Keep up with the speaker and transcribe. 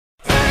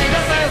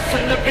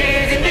the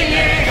beers in the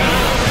air.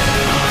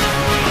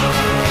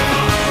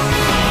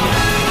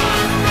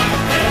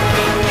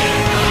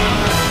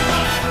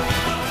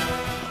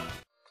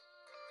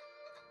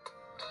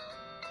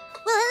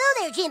 Well, hello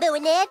there, Jimbo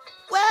and Ned.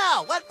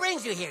 Well, what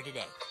brings you here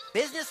today?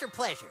 Business or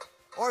pleasure?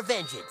 Or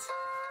vengeance?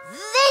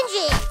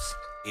 Vengeance!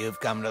 You've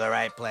come to the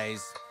right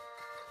place.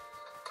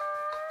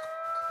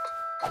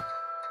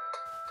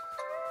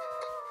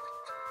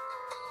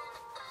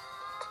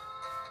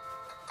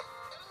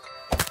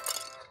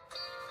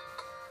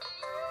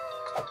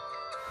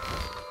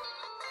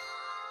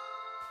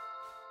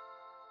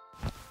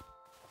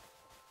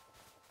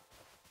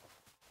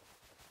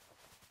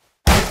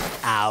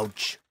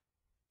 Ouch.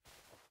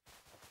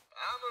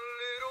 I'm a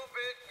little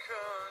bit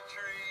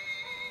country.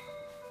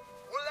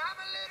 Well, I'm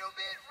a little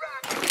bit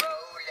rock and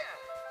roll.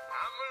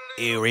 I'm a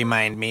little You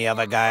remind me of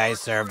a guy I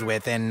served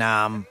with in,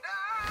 I'm a little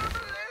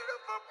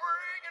for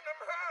bringing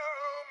them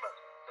home.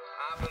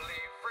 I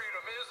believe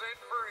freedom isn't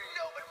free.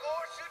 No, but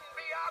war shouldn't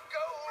be our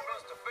goal. We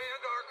must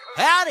defend our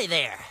country. Howdy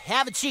there.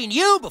 Haven't seen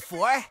you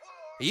before.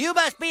 You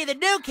must be the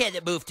new kid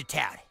that moved to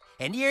town.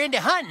 And you're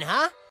into hunting,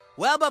 huh?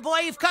 Well, my boy,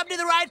 you've come to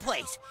the right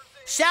place.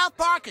 South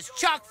Park is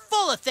chock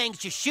full of things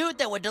to shoot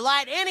that would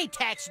delight any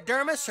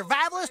taxidermist,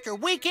 survivalist, or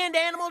weekend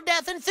animal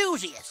death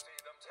enthusiast.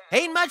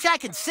 Ain't much I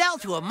can sell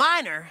to a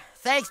minor,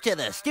 thanks to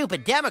the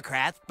stupid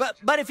Democrats,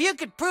 but if you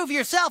could prove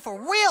yourself a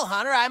real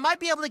hunter, I might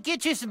be able to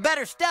get you some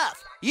better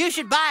stuff. You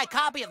should buy a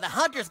copy of The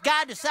Hunter's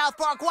Guide to South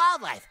Park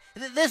Wildlife,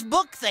 this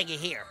book thingy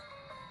here.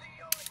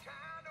 The only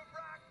kind of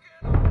rock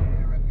and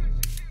America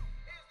should do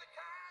is the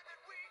kind that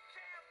we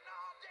can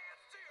all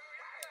dance to.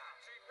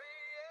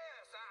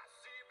 GPS,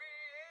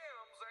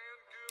 ICBMs, and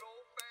good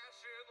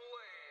old-fashioned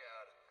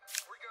lead.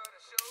 We're gonna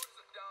show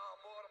Saddam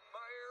what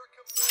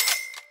America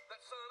means. That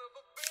son of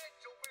a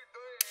bitch will be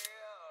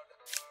dead.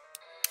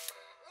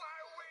 Why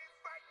are we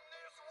fighting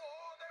this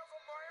war? There's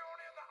a man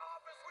in the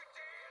office we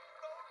didn't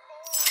vote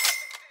for.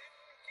 They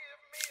didn't give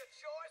me a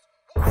choice.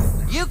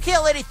 You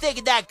kill anything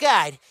in that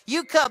guide,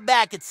 you come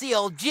back and see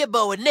old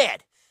Jimbo and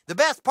Ned. The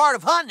best part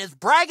of hunting is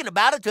bragging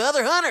about it to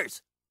other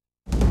hunters.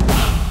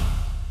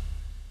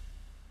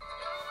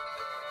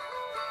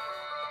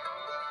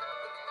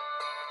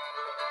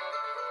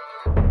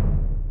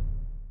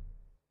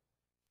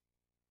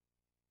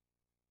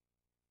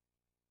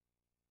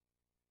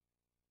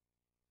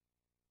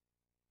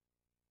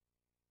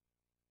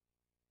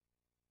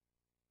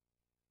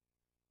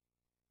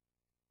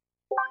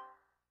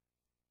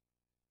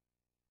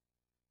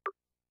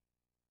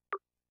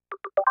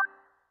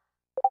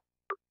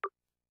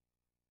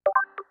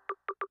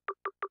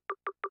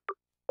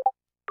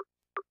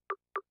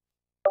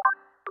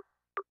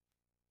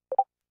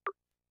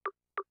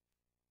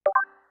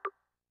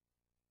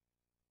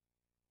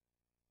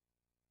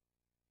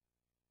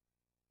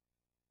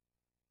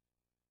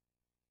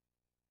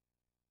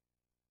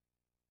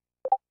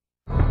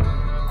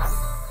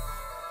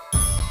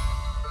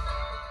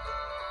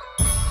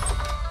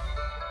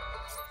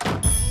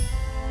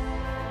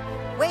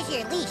 Where's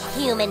your leash,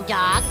 human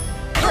dog?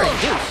 You're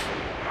a douche.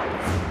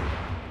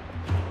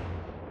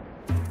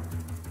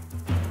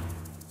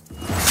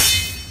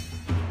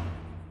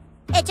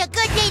 It's a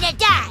good day to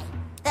die.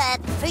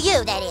 For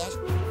you, that is.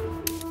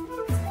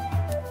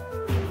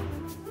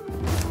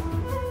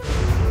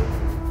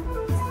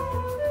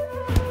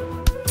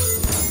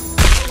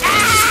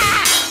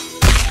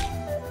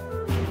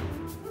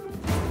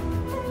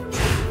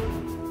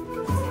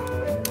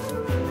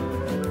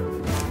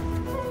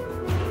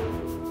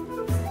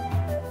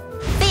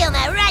 Feel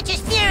my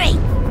righteous fury!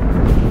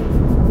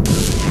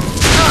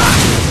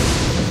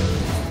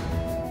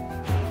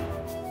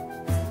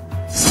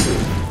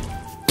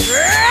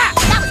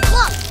 That was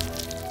close!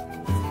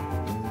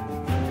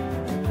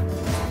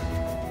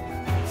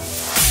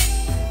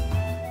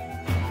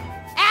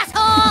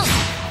 Asshole!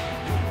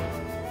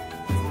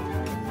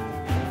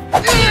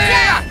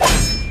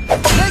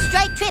 You're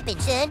straight tripping,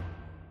 son.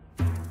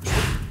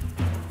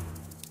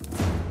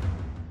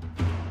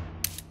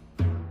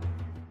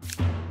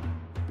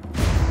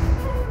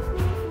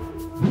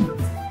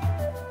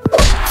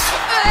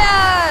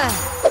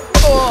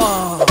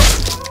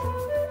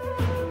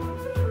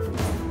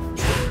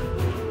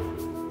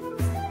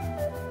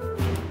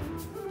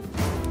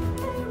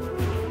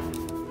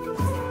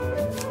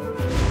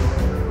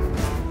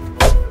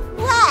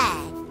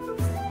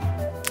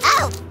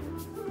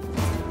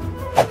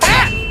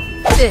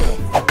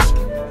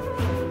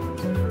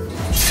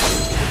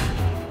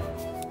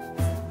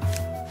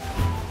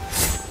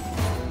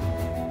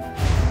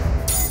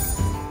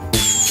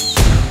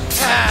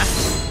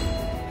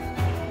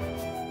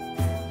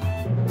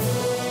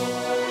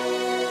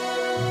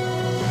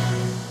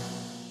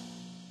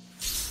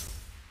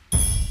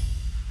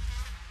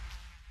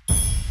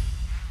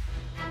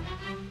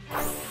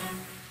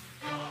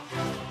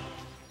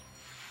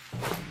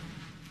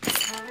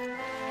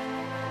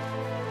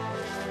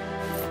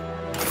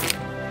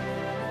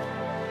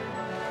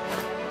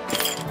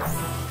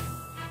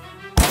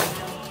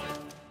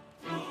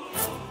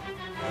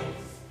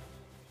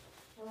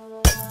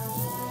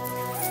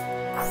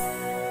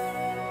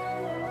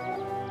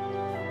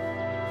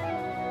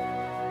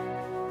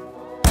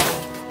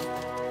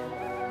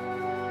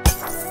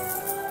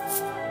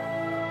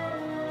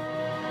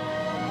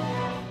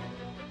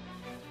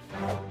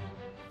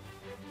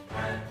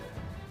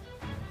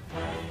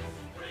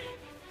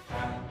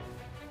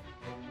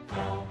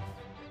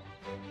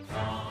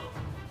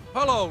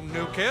 Hello,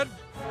 new kid.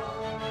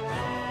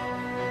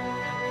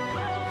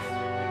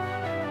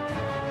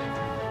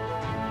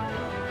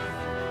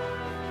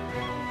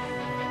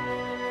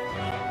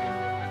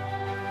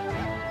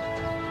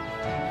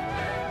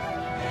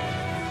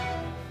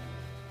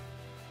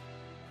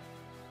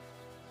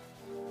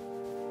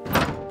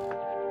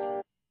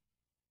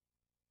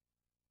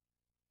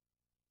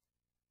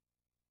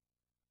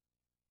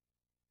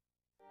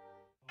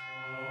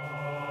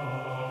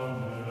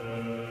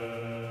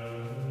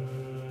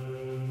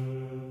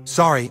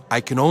 Sorry,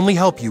 I can only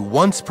help you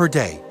once per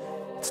day.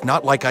 It's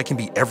not like I can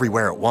be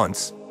everywhere at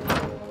once.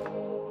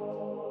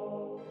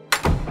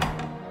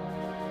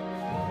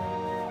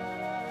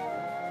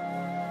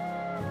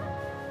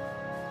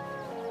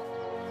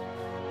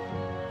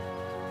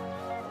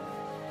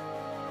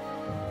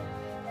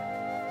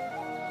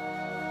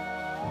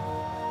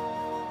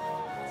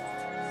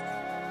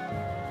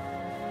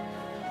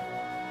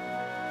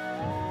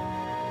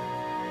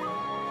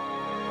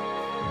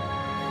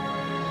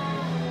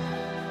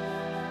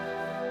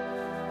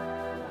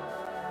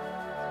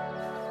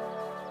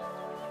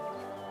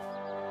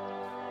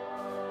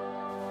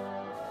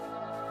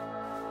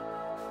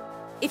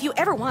 If you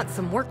ever want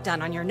some work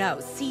done on your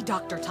nose, see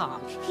Dr.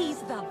 Tom. He's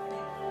the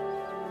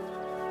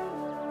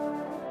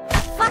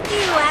best. Fuck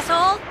you,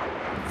 asshole!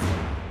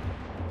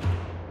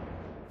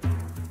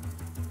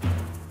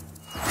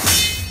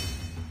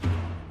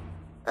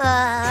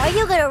 Are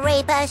you gonna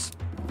rape us?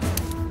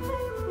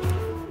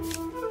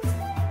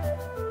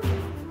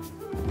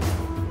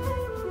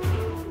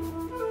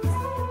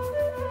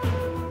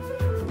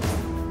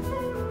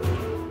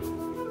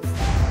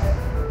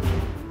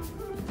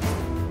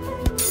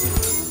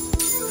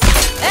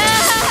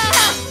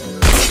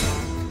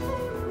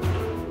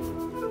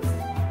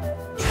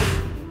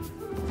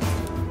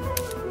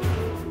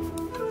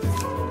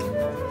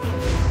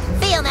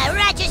 Feel my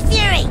righteous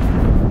fury!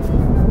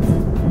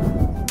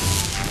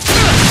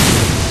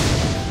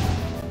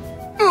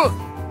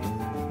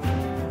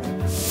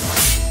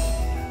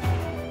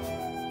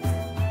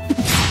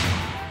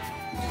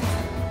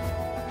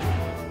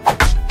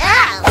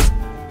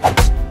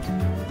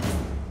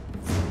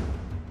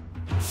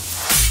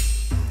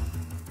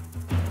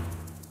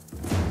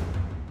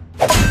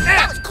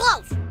 That was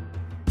close!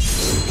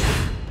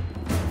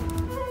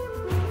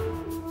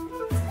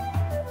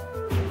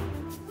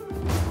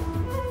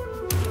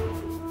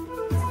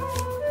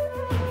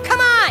 Come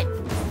on!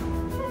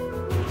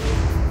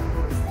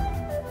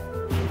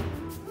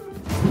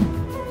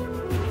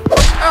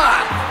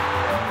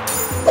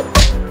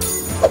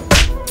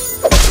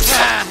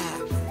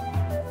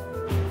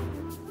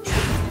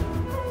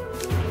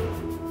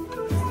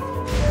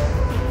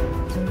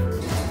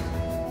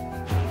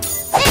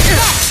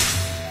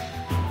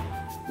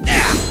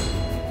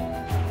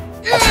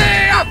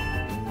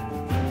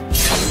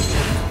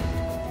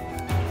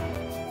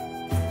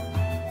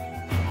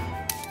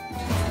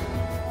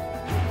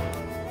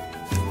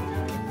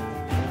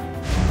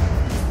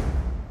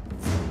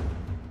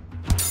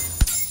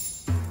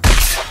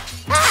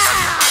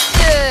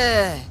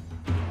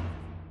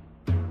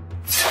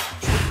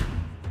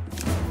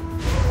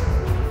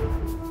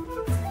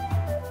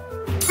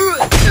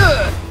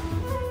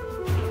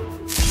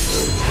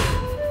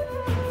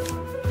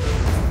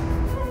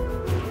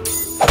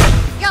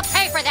 You'll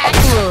pay for that!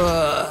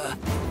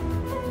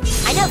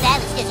 I know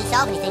violence doesn't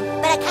solve anything,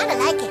 but I kinda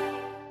like it.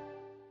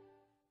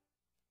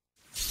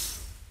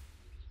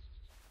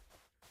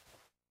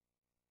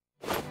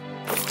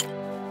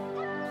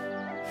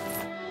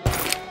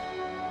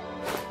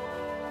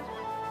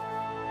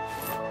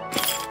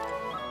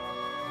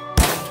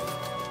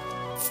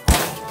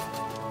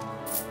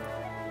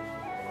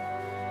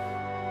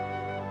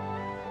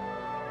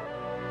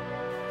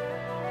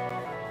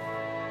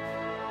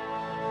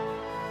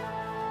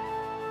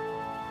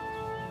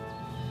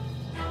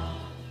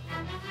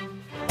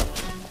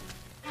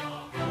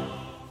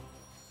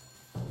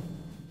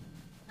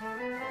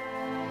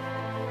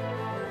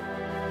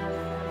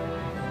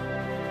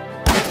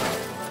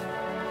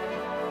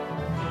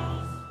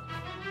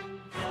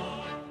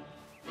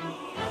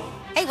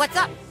 Hey, what's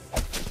up?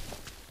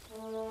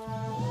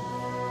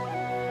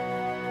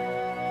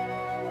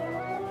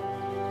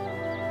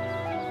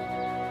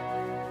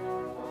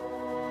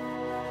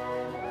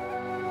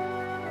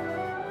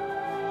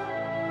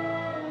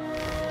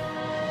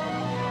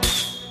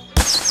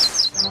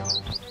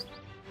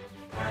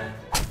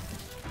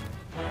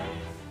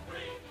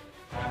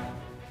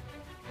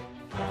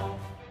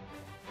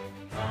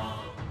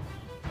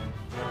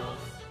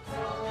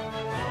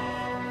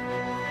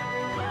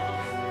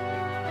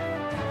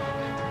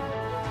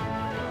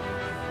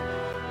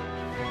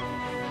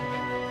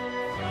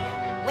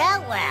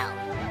 Well, well.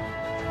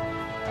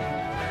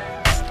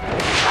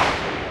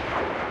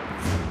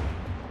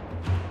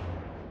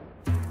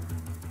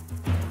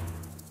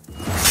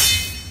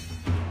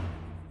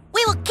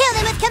 We will kill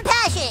them with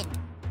compassion!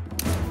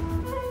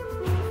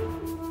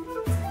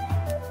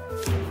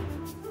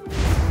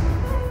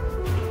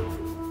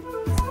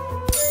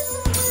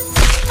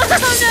 Oh,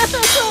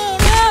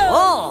 no!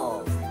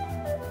 Oh!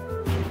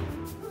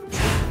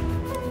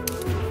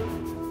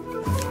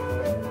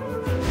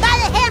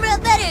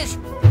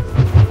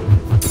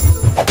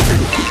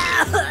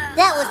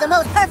 That was the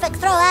most perfect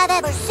throw I've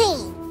ever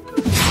seen.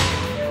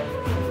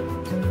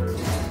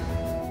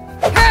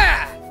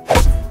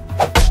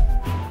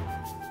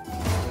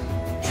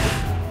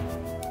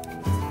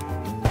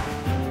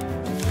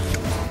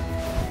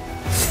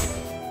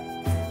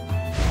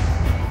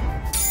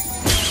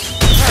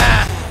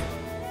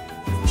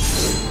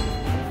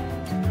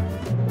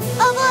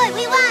 Oh boy,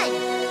 we won!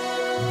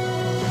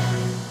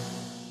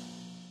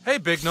 Hey,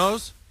 Big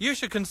Nose, you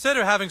should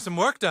consider having some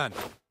work done.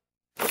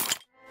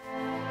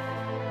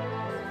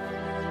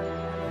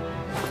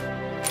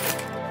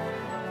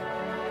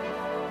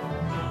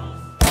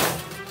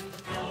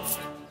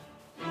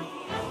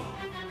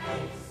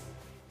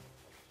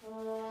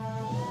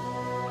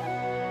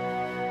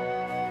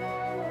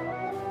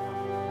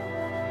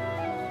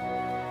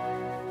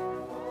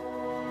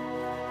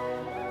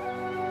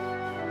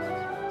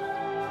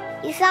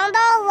 You found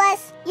all of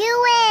us.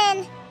 You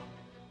win!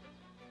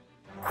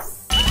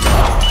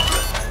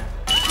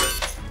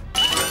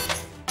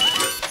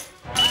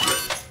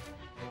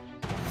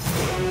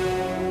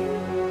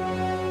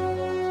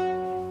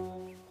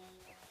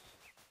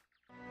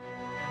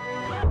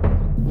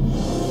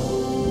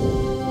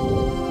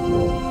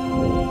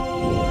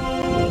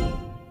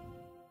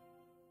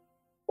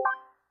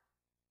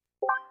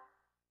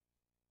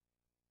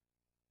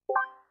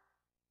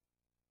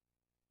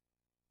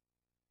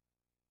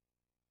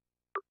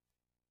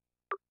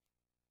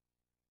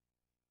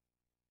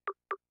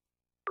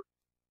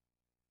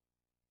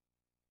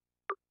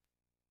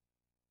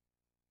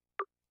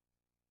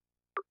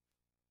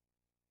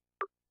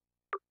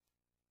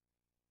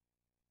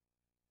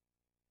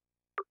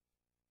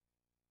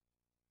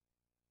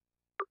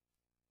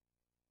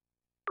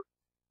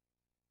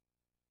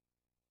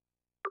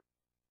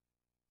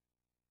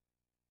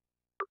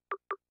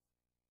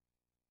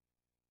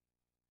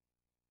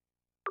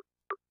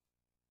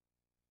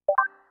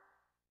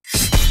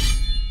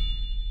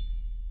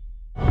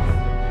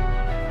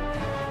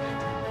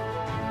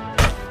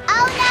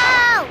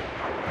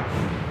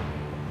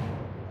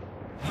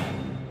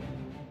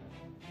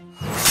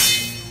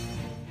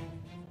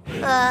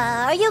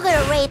 Are you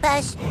gonna rape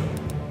us?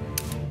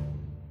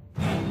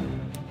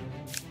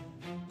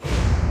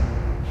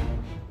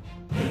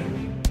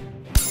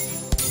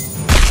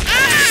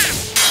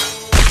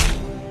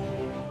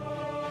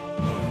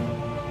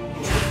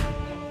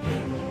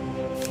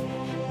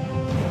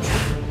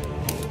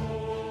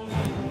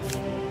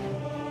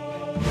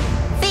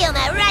 Feel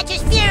my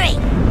righteous fury!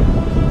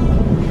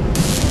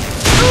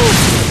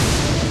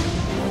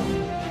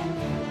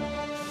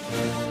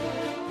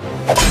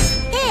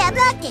 Hey, I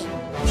blocked it!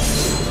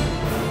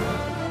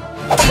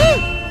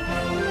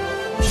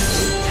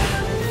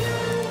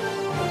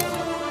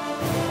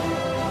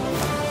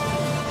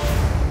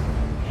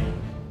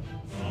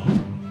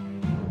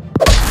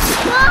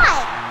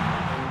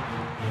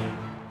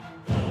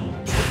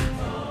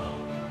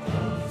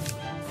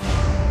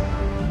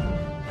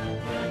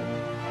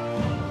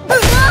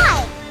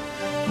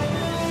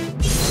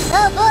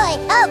 Oh boy!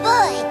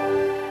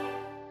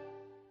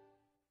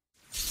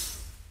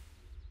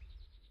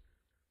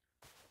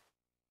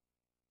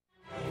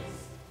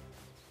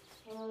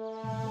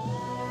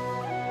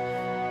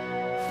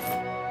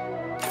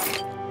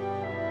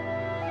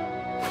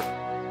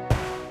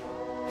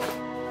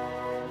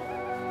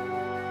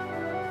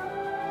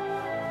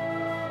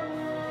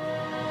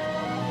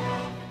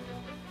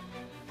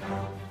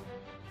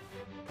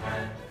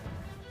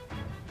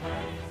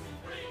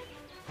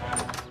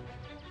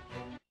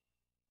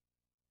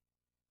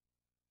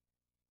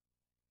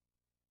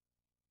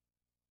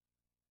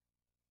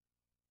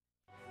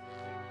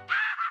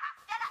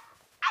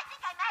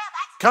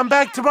 Come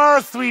back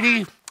tomorrow,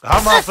 sweetie.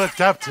 I'm all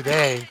hooked up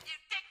today.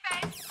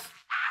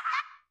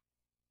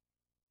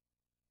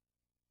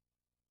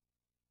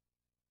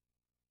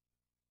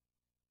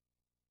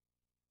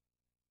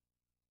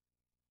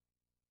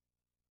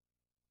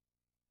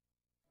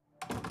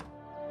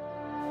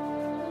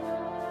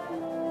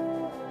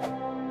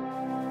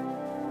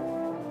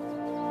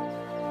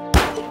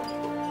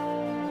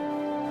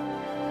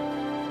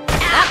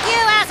 Fuck you,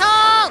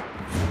 asshole!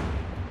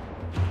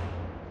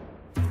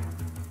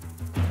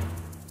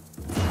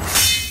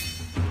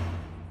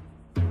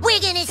 We're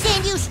gonna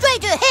send you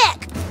straight to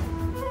heck!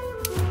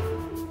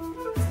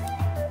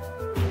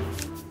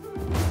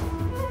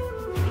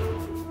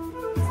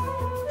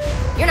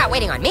 You're not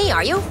waiting on me,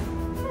 are you?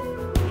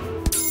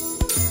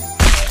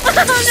 Oh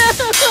no!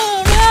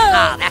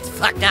 Oh, that's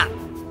fucked up.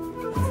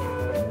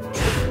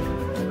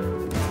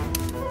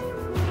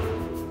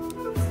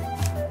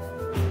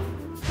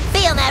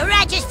 Feel my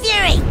righteous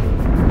fury!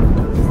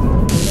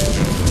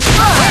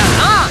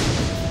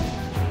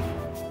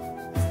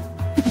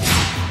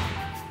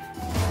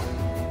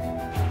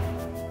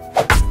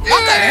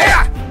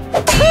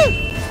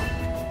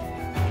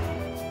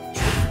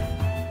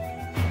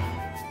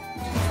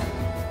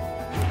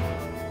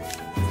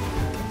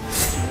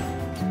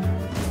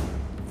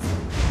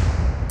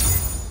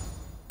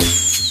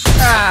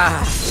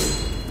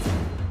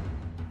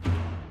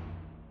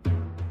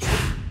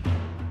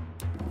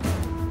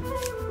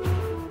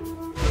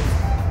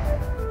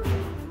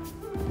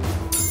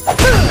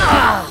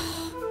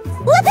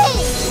 Whoopee!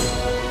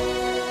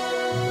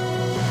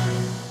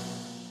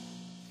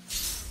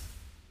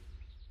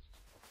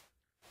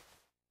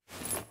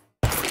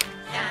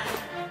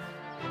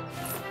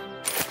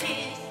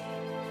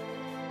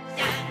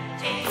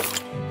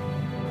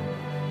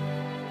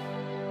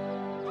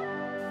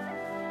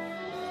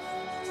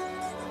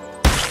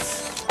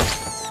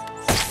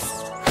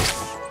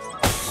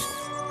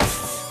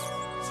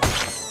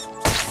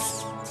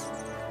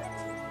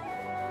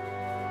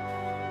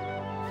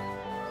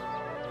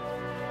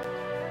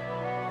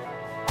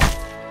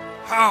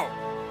 How?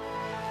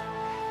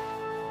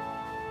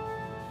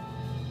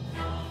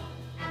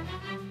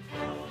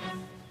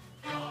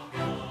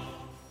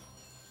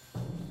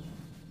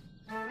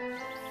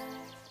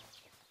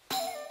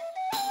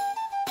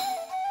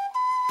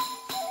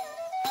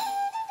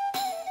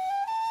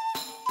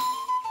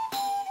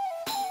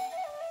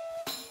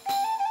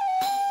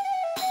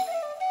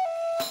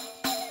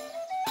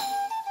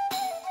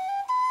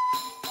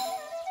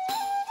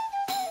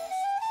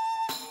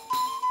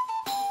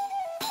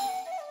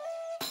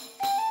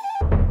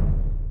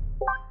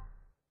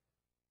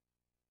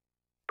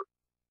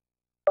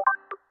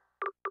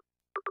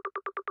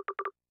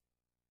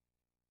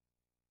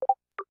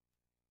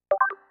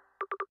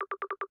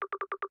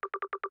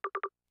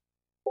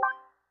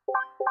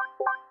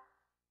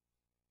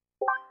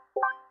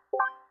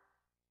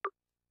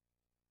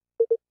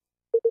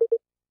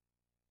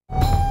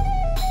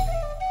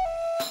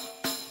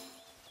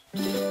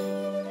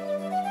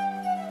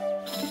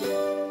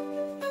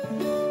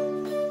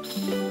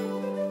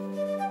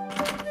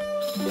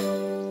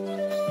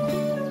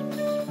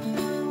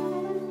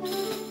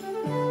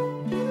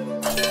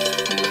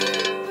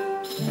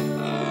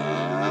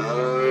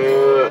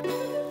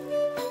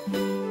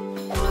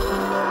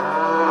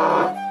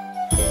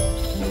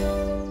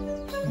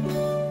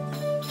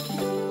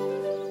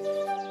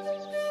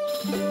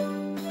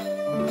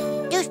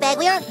 Douchebag,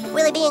 we aren't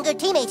really being good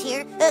teammates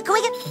here. Can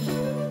we get...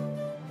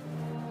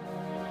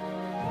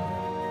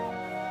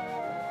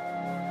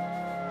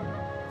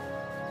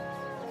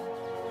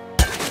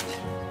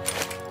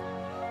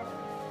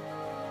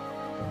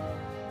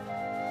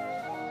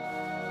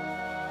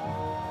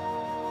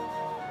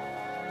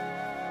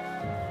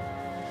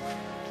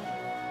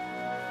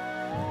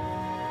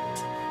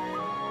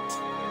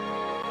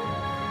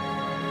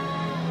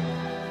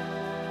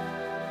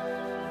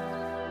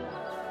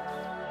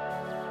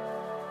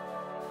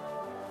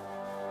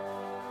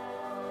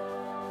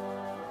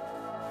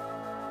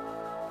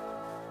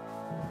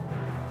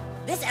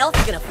 This elf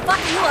is gonna fuck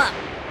you up!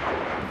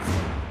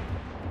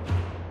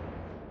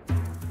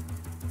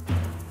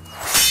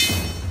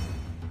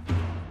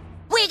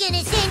 We're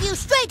gonna send you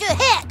straight to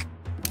heck!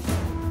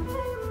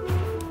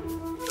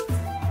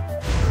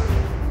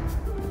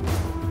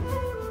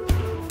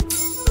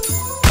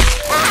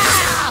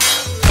 Ah!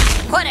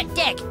 What a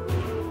dick!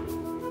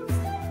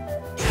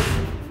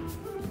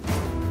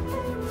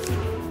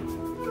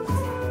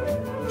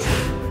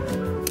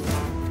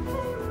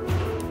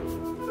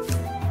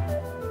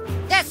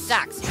 That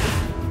sucks!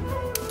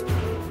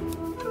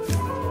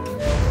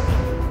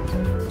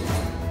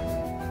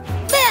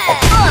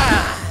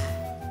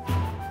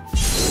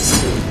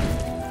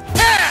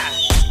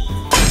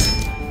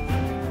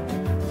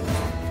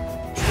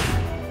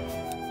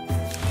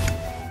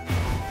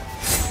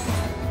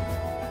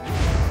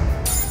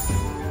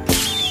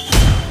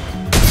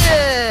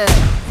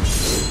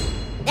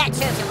 That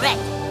serves him right.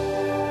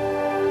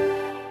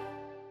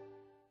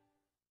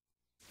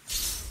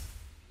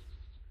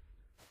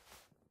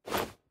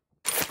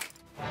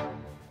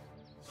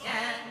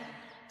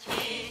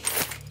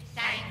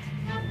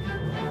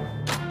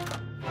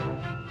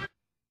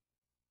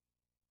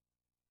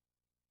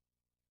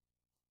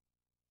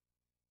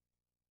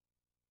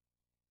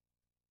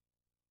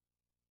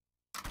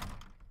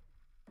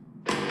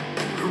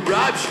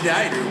 Rob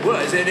Schneider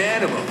was an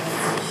animal.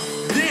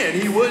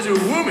 Then he was a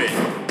woman.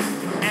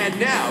 And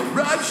now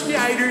Rob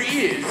Schneider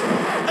is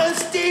a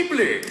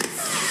stapler.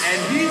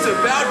 And he's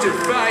about to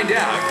find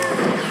out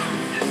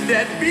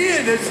that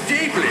being a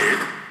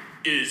stapler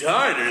is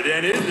harder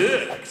than it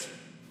looks.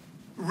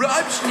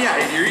 Rob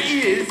Schneider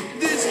is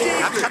the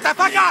stapler. Shut the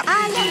fuck up!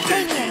 I am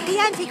Damien, the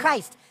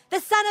Antichrist, the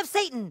son of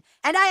Satan,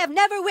 and I have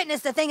never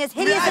witnessed a thing as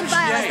hideous and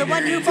vile as the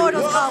one you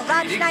mortals call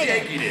Rob Schneider.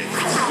 Executive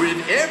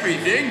with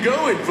everything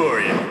going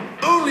for him.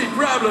 Only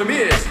problem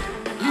is,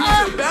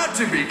 he's about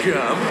to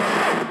become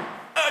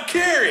a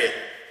carrot.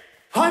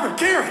 I'm a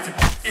carrot!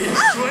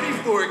 It's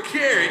 24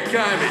 karat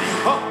comedy.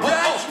 Rob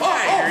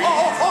Schneider is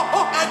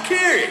a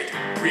carrot.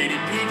 Rated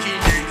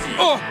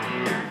PG-13.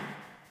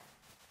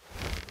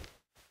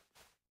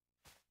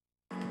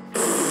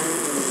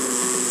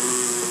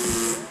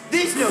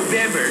 This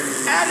November,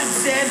 Adam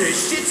Sandler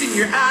shits in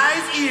your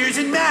eyes, ears,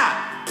 and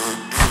mouth.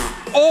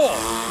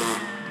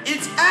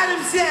 It's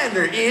Adam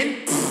Sandler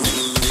in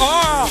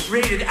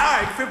Rated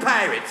R for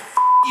Pirates. F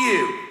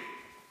you.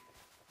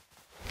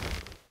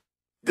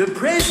 The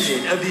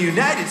President of the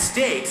United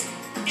States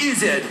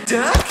is a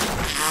duck?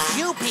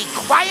 You be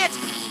quiet!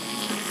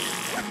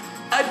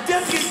 A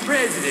ducking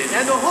president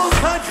and the whole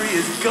country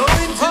is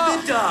going to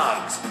the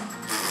dogs.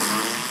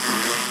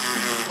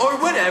 Or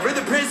whatever,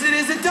 the president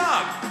is a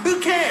dog. Who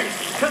cares?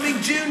 Coming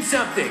June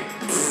something.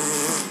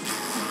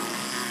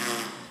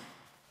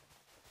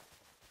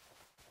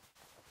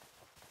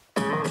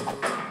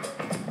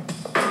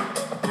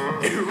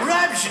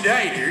 Rob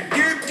Schneider,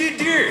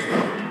 derp-de-derp.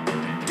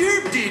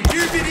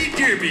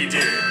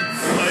 Derp-de-derpity-derpy-derp.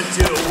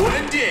 Until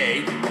one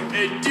day,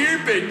 a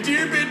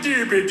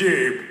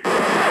derp-a-derp-a-derp-a-derp.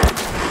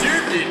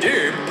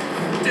 Derp-de-derp,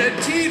 da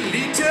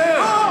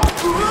teedly-toe.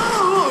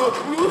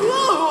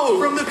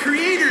 From the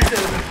creators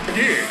of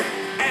Derp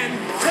and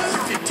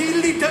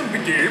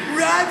Tump-de-teedly-tump-a-derp,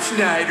 Rob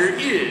Schneider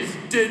is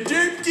da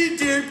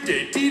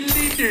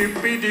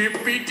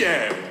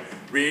derp-de-derp-da-teedly-derpy-derpy-derp.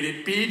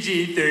 Rated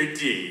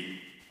PG-13.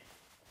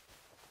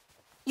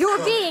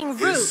 You're being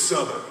rude. This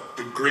summer,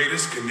 the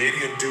greatest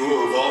Canadian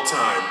duo of all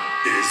time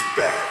is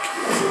back.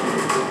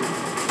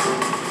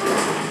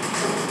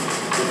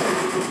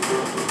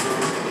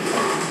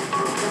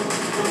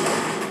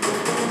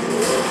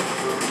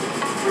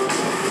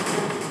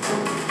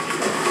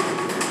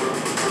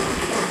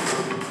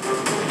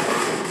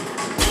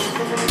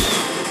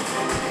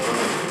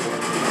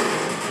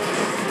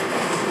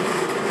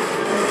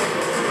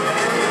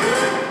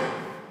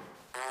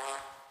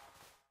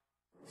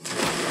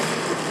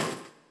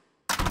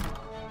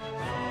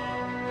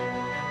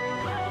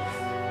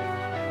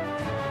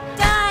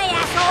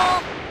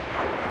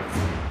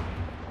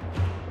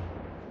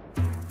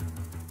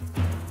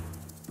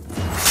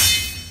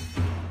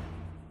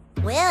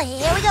 Well,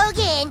 here we go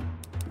again.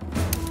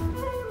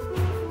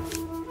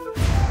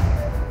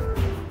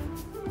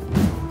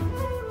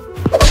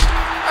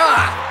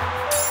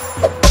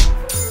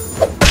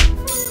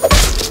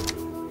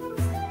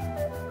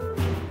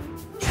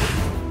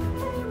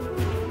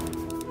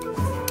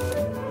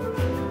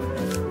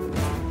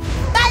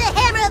 By the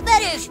hammer of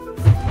butters!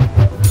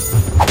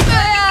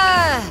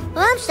 Oh,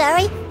 I'm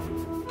sorry.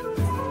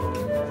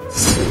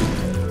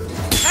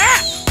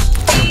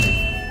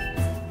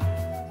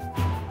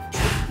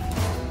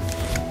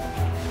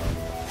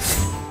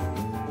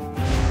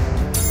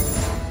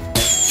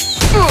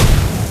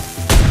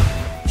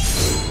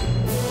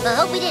 I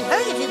hope we didn't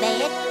hurt you too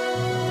bad.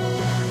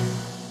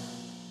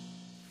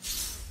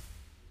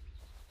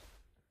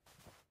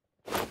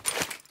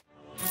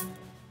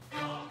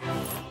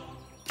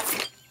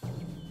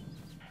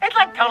 It's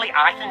like totally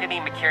awesome to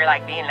be mature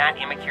like me and not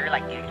immature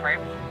like you, Trey.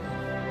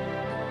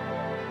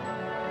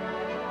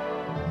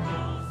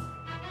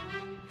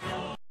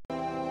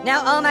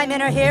 Now all my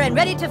men are here and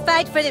ready to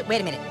fight for the...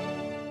 Wait a minute.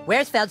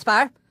 Where's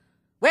Feldspar?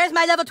 Where's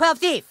my level 12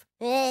 thief?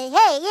 Hey,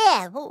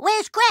 yeah,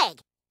 where's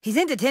Craig? He's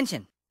in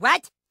detention.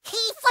 What? He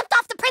flipped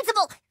off the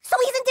principal, so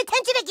he's in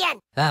detention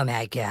again. Oh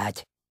my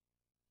god.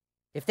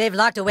 If they've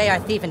locked away our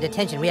thief in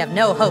detention, we have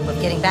no hope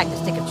of getting back the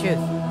stick of truth.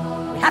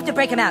 We have to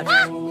break him out.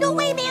 Ah, no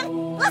way,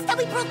 man. Last time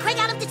we broke Craig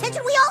out of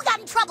detention, we all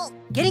got in trouble.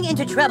 Getting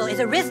into trouble is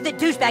a risk that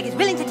douchebag is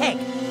willing to take.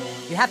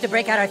 You have to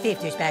break out our thief,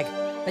 douchebag.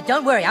 But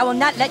don't worry, I will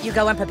not let you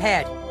go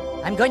unprepared.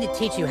 I'm going to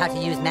teach you how to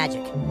use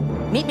magic.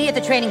 Meet me at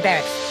the training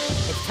barracks.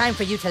 It's time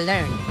for you to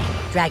learn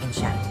Dragon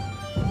Shout.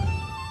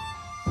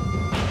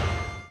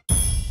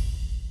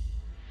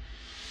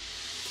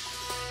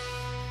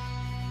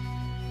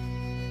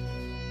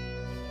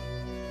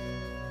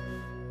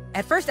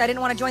 At first, I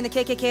didn't want to join the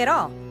KKK at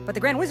all, but the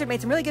Grand Wizard made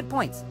some really good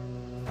points.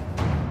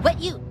 What,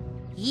 you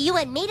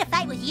want me to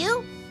fight with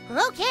you?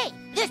 Okay,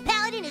 this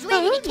paladin is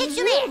ready to kick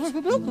some ass.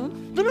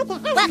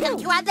 Welcome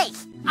to our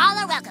base. All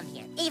are welcome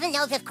here, even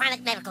those with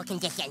chronic medical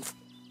conditions.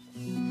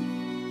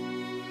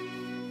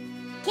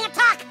 Can't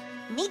talk.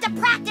 Need to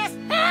practice.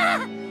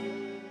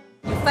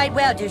 You fight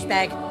well,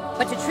 douchebag.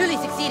 But to truly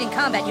succeed in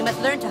combat, you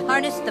must learn to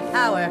harness the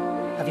power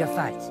of your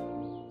farts.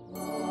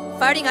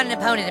 Farting on an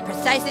opponent at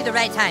precisely the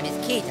right time is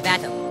key to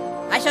battle.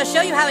 I shall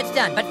show you how it's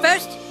done, but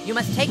first, you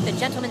must take the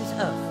gentleman's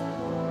oath.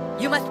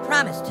 You must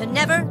promise to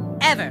never,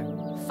 ever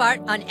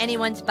fart on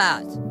anyone's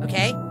balls,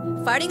 okay?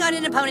 Farting on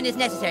an opponent is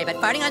necessary, but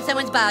farting on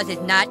someone's balls is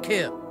not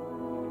cool.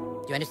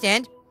 Do you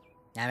understand?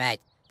 All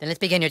right, then let's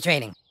begin your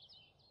training.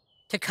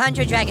 To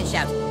conjure Dragon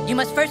Shout, you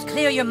must first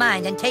clear your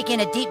mind and take in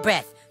a deep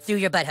breath through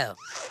your butthole.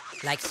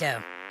 Like so.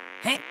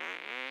 Huh?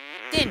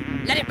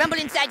 Then, let it rumble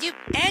inside you,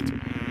 and...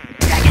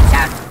 Dragon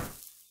Shout!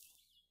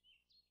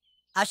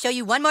 I'll show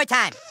you one more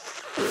time.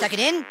 Suck it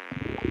in.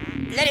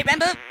 Let it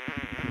rumble.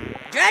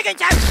 Dragon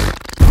Shout!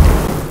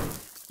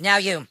 Now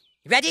you.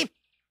 Ready?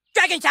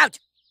 Dragon Shout!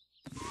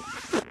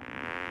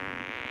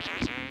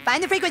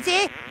 Find the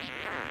frequency.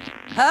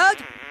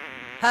 Hold.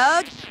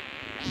 Hold.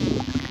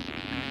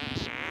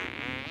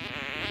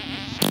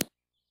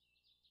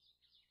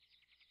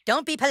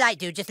 Don't be polite,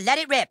 dude. Just let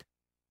it rip.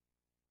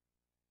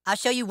 I'll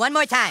show you one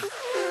more time.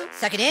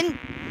 Suck it in.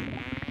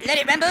 Let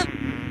it rumble.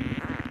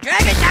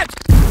 Dragon Shout!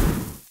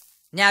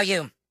 Now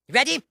you.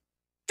 Ready?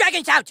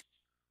 Dragon Shout!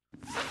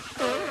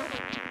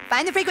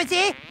 Find the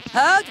frequency.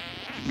 Hold.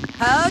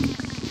 Hold.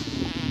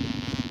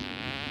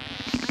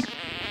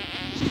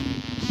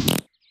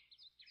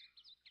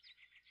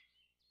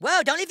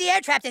 Whoa, don't leave the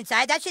air trapped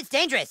inside. That shit's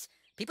dangerous.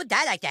 People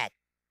die like that.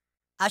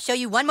 I'll show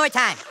you one more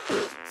time.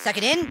 Suck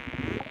it in.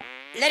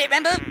 Let it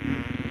rumble.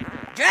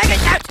 Dragon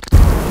shout!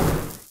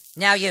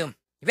 Now you.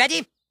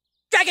 Ready?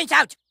 Dragon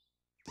shout!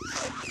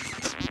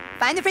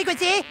 Find the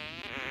frequency.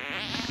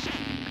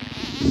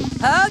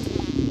 Hold.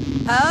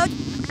 Hold.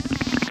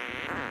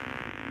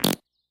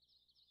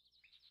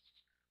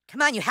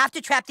 Come on, you have to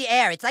trap the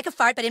air. It's like a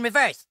fart, but in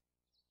reverse.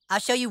 I'll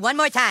show you one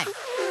more time.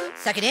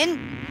 Suck it in.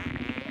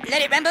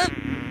 Let it rumble.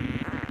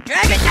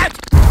 Dragon shout!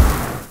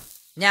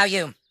 Now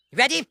you.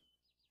 Ready?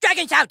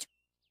 Dragon shout!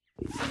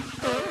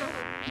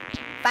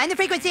 Find the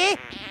frequency.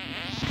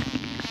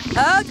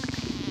 Hold.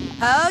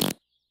 Hold.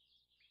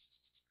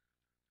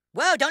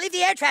 Whoa, don't leave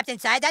the air trapped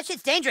inside. That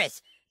shit's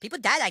dangerous. People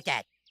die like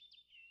that.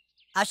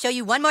 I'll show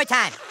you one more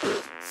time.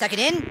 Suck it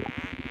in.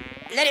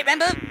 Let it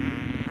rumble.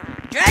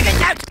 Dragon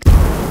shout!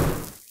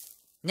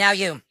 Now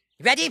you.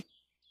 Ready?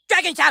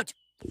 Dragon shout!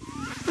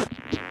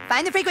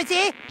 Find the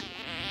frequency.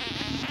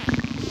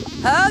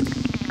 Hold.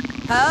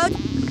 Hold.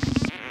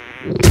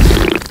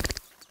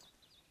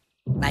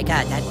 My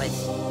God, that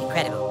was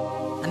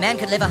incredible. A man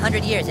could live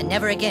 100 years and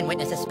never again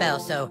witness a spell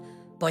so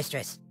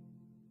boisterous.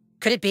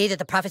 Could it be that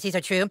the prophecies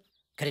are true?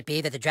 Could it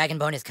be that the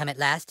Dragonborn has come at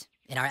last,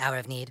 in our hour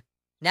of need?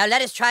 Now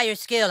let us try your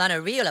skill on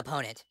a real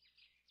opponent.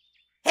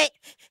 Hey,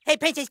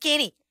 Princess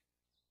Kenny.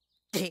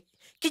 Could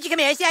you come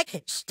here a sec?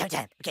 Shh, don't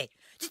tell him. Okay,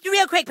 just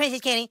real quick,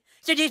 Princess Kenny.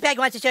 Sir Douchebag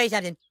wants to show you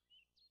something.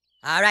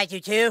 All right, you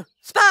two,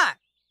 spar!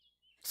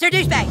 Sir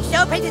Douchebag,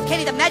 show Princess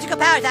Kenny the magical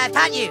powers I have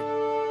taught you.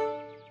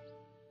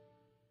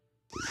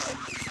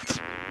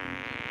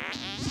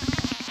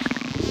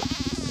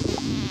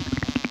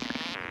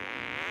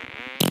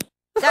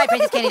 Sorry,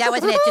 Princess Kenny, that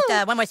wasn't it.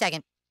 Just one more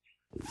second.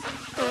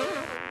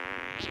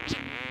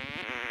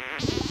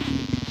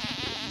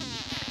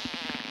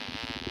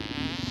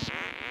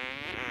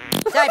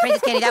 Sorry,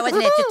 Princess Kenny, that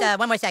wasn't it. Just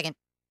one more second.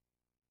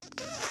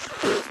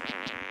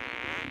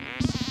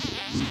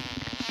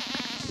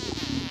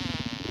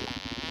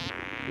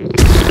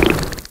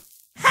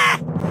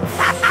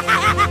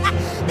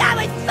 That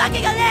was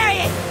fucking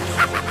hilarious!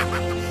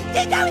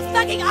 Dude, that was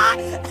fucking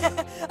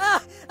awesome!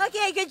 Oh,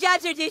 okay, good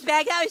job, Sir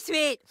Douchebag. That was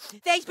sweet.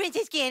 Thanks,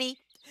 Princess Kenny.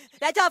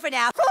 That's all for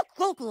now.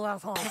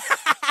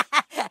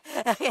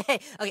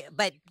 Okay,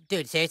 but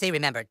dude, seriously,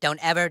 remember, don't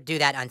ever do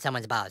that on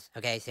someone's balls,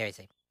 okay?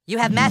 Seriously. You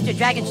have mastered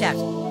dragon shouts.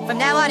 From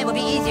now on, it will be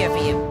easier for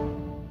you.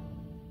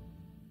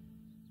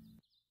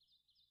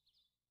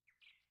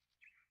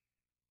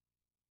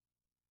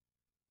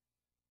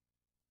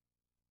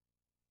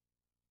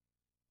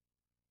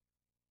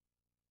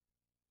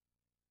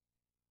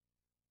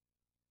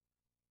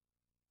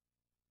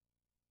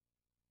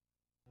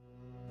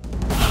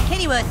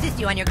 Kenny will assist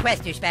you on your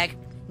quest, douchebag.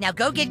 Now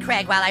go get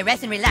Craig while I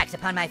rest and relax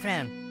upon my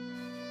throne.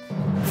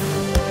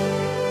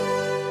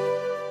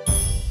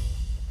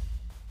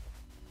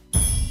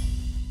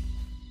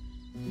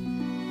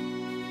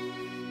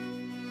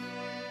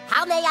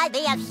 How may I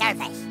be of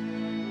service?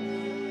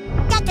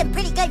 Got some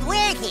pretty good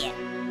wares here.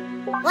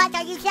 What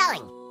are you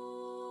selling?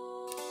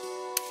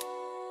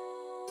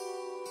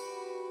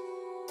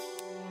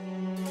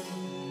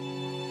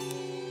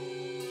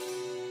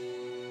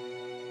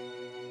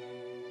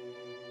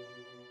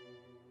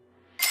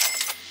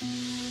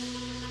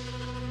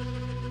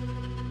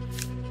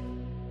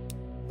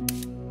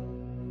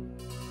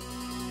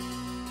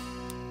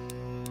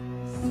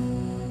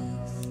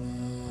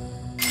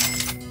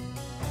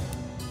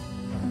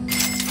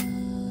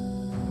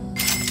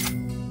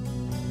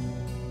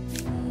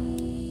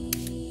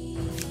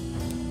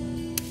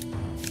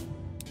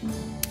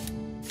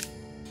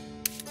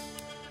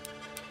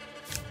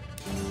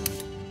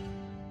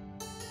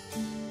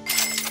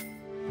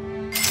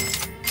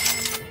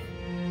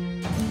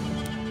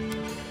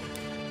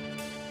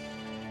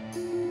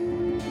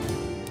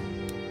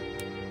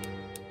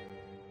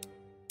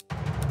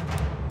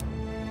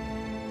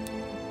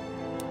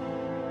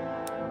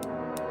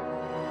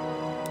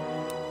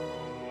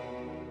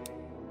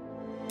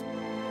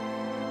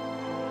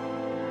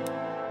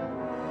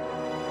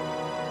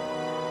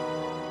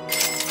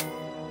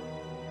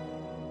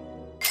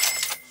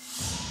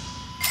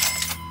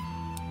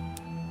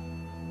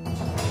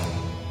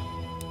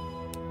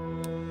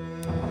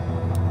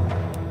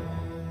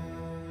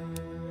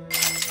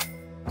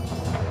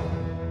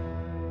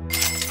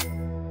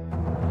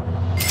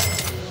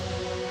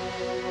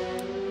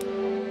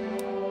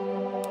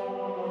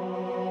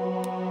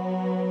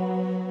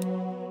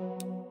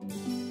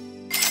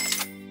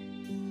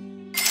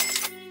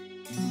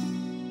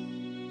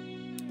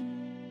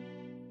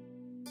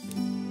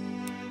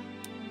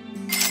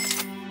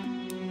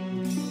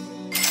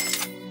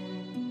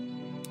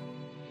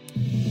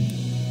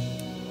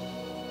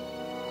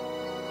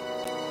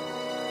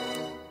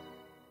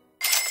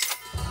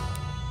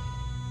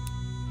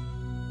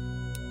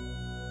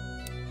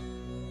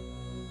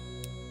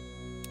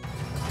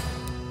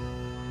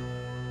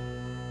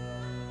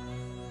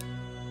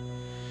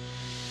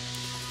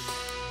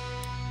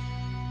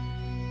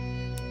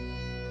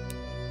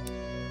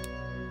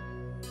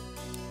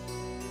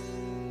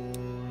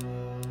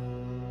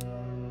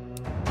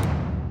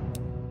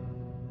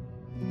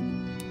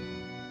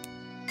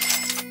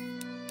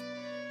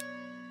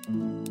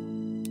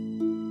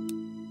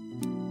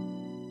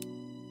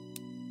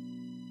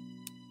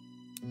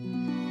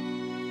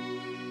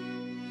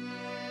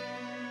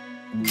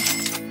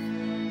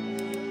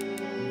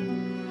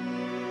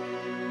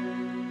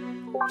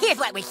 Here's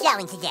what we're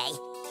selling today.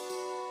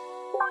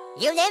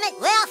 You name it,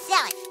 we'll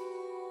sell it.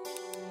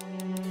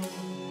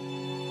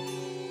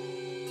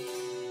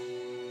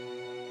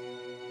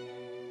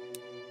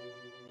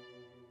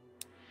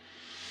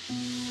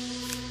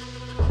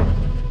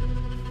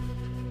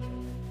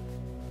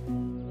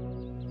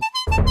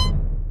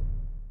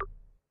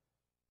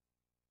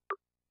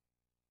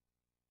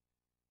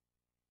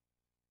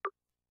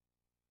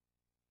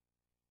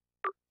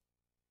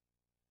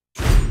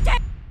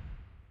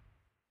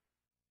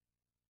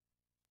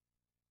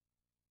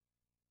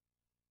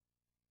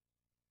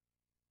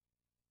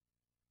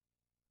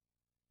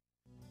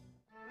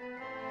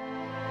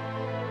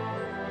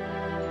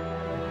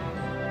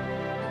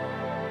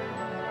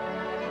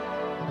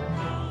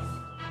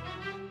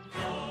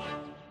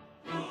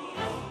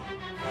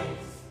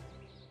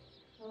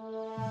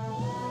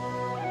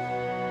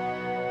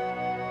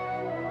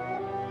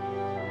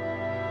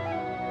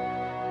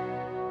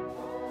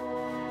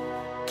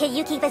 Can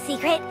you keep a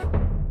secret?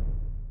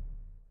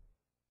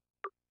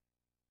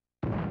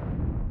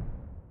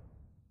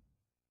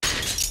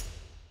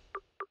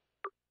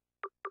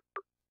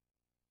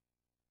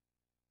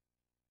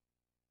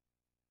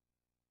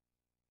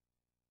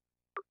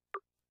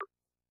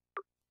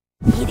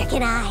 Neither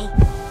can I.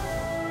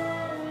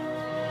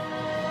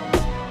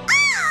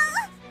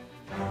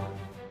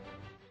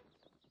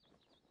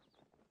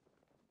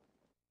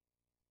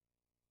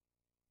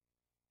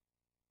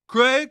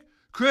 Craig,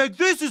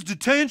 this is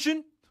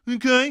detention.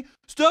 Okay?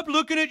 Stop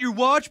looking at your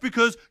watch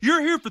because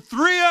you're here for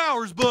 3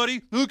 hours,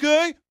 buddy.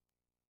 Okay?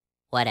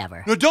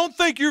 Whatever. Now, don't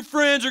think your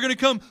friends are gonna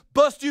come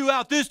bust you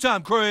out this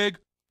time, Craig.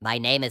 My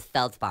name is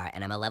Feldspar,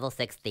 and I'm a level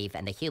 6 thief,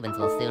 and the humans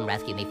will soon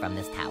rescue me from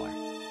this tower.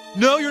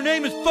 No, your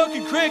name is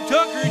fucking Craig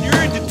Tucker, and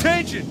you're in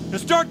detention. Now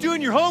start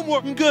doing your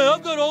homework. Okay,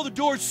 I've got all the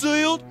doors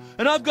sealed,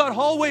 and I've got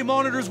hallway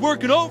monitors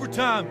working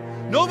overtime.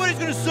 Nobody's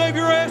gonna save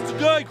your ass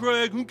today,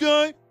 Craig,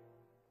 okay?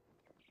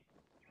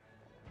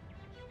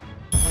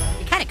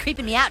 You're kinda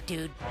creeping me out,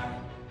 dude.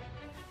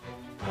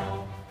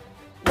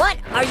 What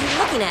are you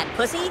looking at,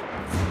 pussy?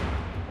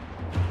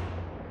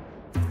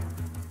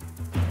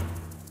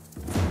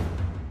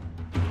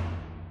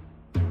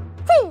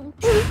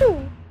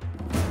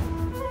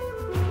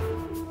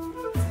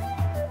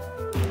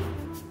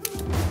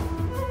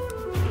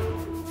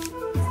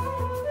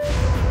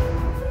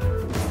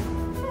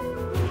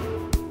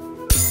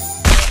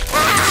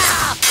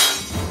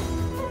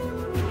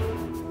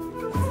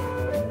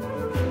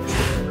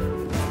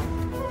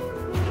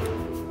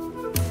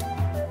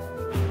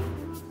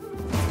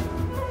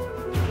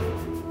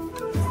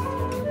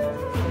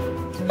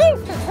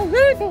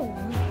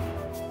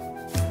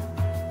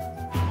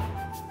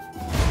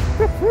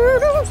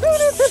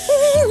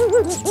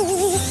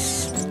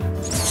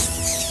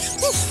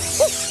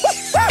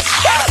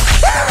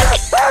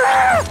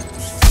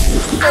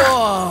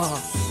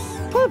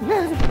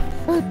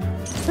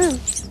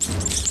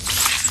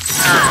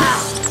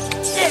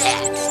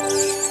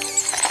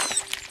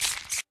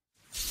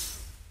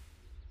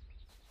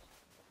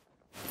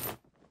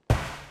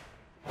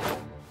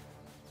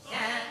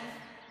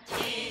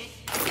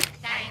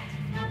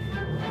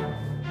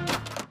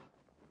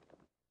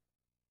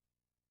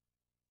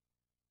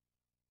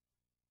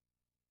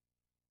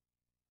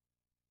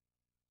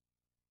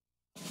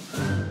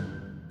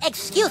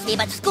 Excuse me,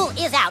 but school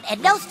is out,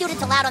 and no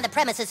students allowed on the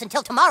premises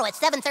until tomorrow at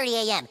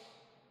 7:30 a.m.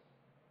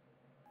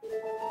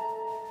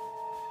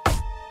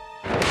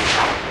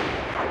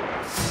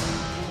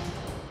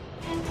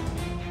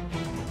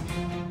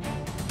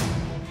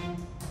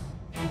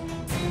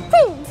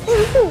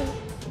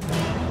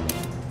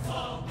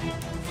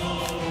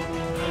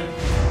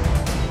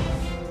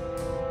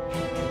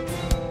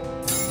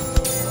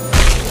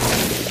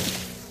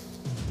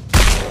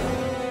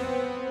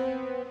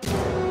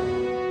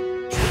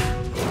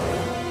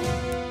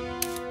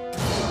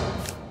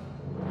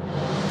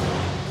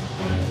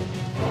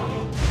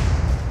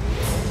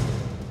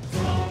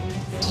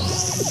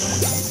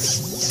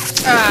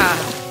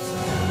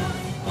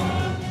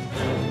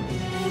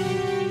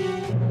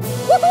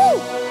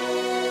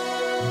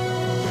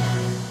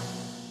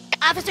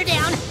 Officer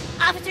down!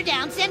 Officer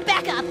down! Send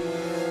backup!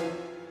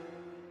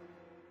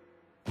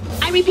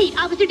 I repeat,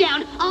 officer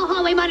down! All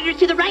hallway monitors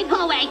to the right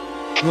hallway!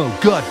 Oh,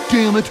 god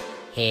damn it!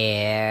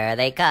 Here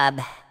they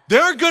come.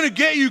 They're gonna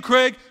get you,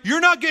 Craig! You're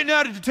not getting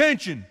out of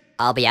detention!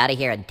 I'll be out of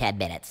here in 10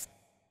 minutes.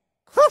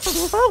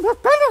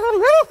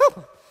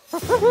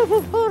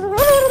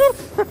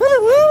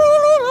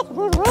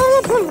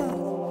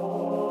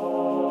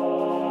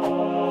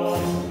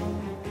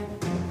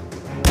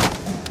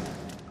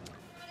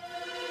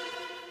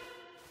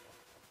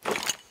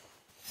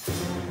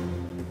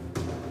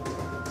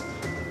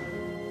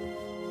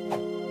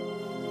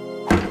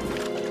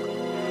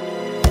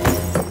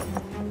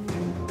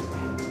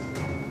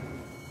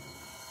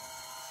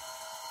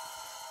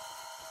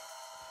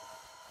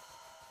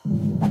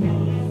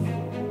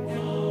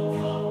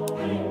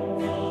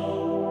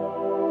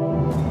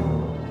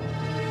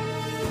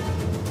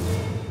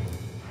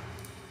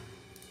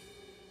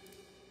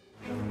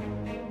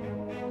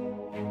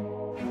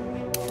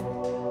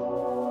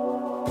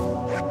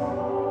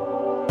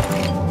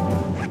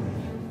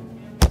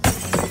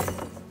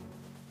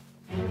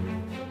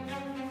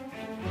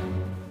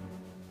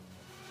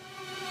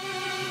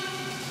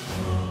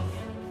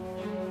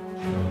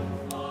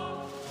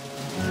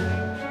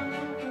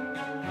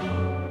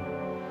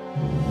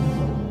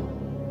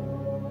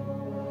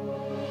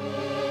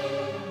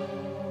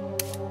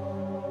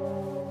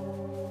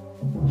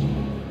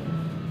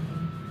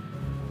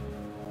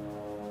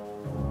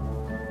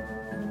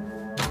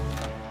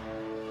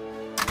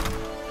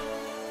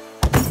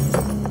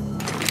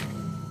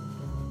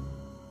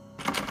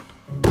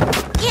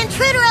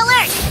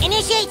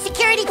 Initiate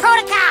security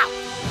protocol!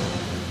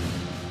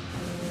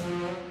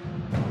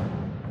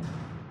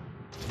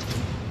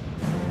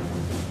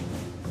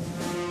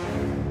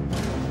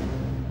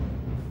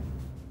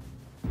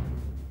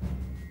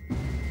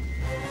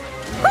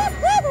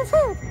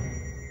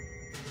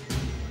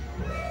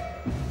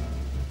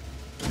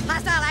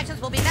 Hostile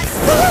actions will be met.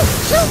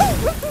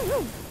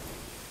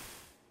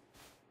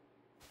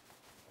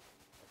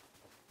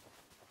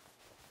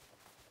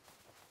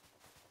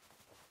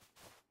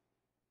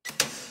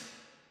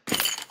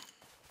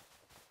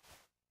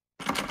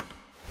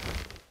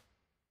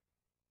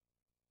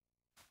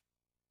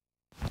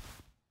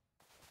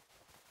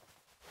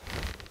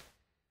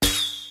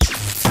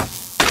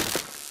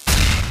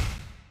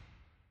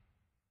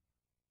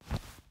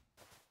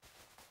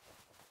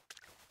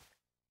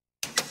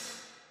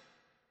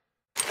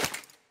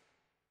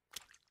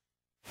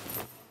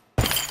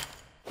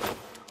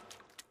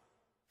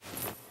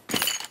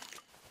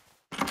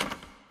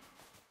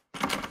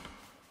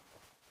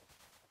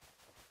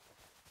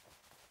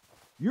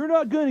 You're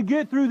not gonna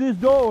get through this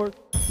door,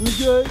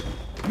 okay?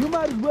 You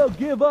might as well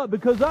give up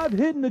because I've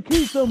hidden the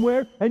key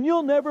somewhere and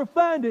you'll never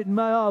find it in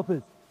my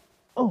office.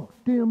 Oh,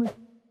 damn it.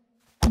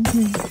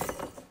 Okay.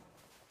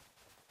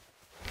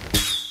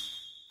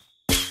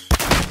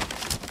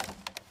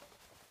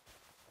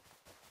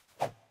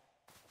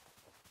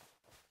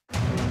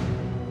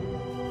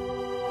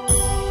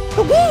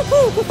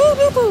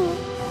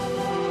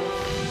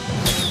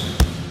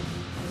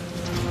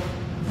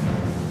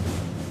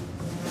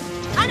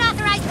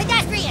 Unauthorized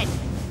pedestrian!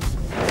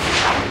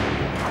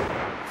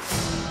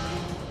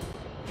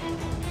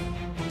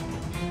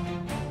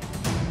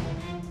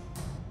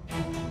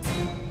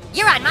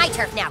 You're on my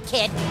turf now,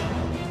 kid.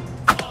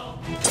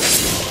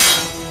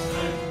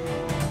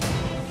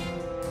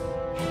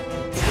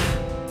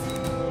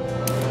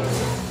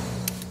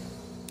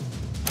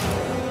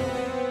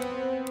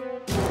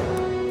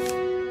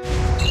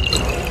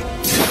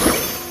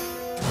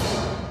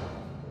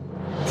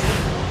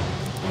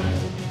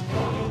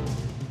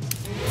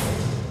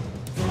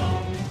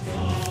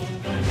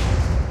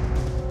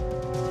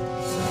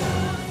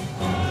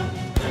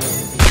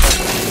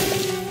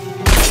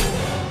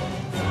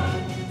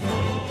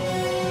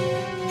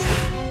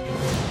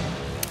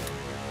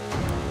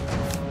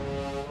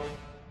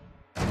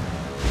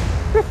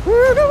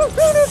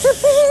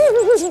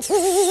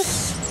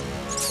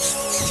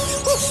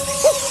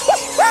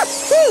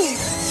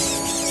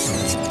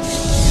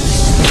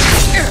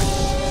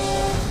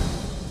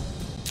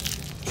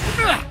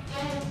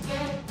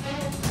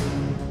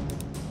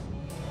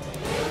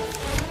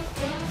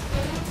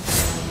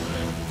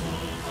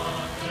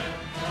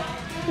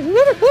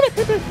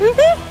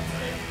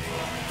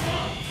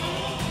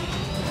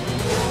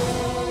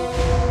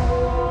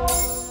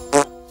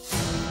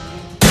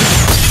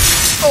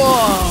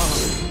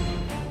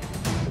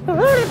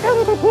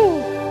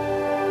 Oh!